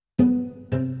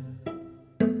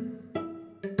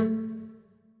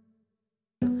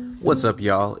What's up,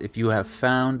 y'all? If you have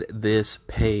found this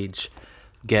page,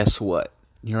 guess what?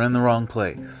 You're in the wrong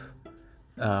place.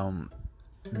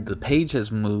 The page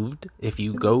has moved. If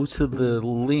you go to the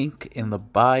link in the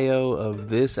bio of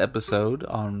this episode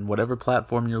on whatever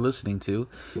platform you're listening to,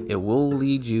 it will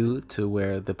lead you to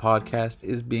where the podcast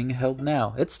is being held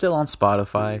now. It's still on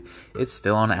Spotify, it's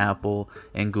still on Apple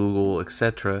and Google,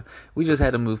 etc. We just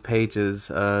had to move pages.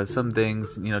 Some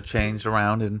things, changed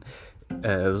around, and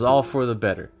it was all for the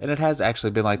better. And it has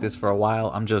actually been like this for a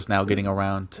while. I'm just now getting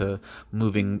around to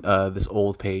moving this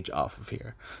old page off of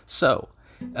here. So,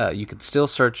 you can still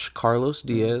search Carlos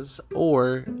Diaz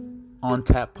or on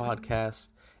Tap Podcast,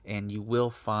 and you will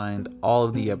find all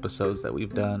of the episodes that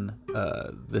we've done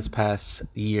this past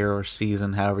year or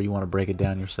season, however you want to break it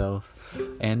down yourself.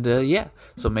 And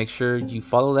so make sure you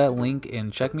follow that link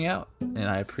and check me out. And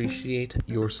I appreciate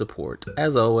your support.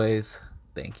 As always,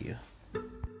 thank you.